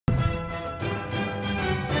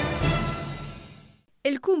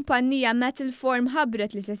Il-kumpanija Metallform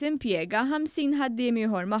ħabbret li se timpjega 50 ħaddiem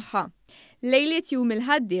ieħor magħha. Lejliet Jum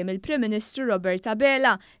il-Ħaddiem il-Prim Ministru Robert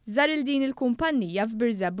Abela żar din il-kumpanija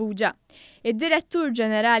f'Birżebbuġa. Id-direttur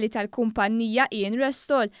ġenerali tal-kumpanija Ian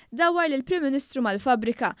Restall dawwar lill-Prim Ministru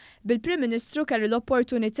mal-fabbrika. Bil-Prim Ministru kellu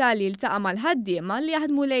l-opportunità li jiltaqa' mal-ħaddiema li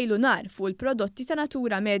jaħdmu lejl u nar fuq il-prodotti ta'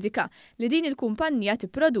 natura medika li din il-kumpanija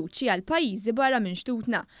tipproduċi għal pajjiżi barra minn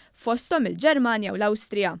xtutna, fosthom il-Ġermanja u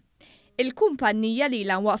l-Awstrija. Il-kumpanija li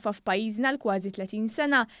ilha waqfa f'pajjiżna l-kważi 30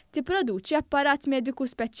 sena tipproduċi apparat mediku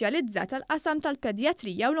speċjalizzat għall-qasam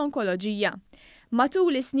tal-pedjatrija u l-onkoloġija.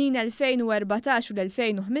 Matul is-snin 2014 u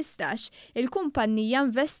l-2015, il-kumpanija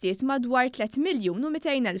investiet madwar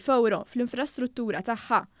 3,200,000 euro fl-infrastruttura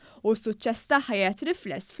tagħha u s-suċċess tagħha qiegħed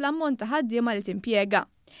rifless fl-ammont ta' ħaddiema li timpjega.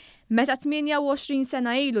 Meta 28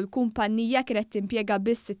 sena ilu l-kumpanija kienet timpjega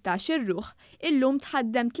biss 16 ruħ, illum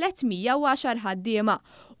tħaddem 310 ħaddiema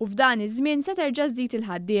u f'dan iż-żmien se terġa' żżid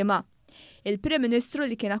il-ħaddiema. Il-Prim Ministru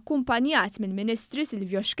li kien akkumpanjat minn Ministri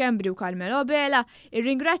u Abela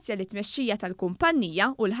irringrazzja lit-tmexxija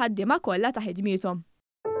tal-kumpanija u l-ħaddiema kollha ta' ħidmithom.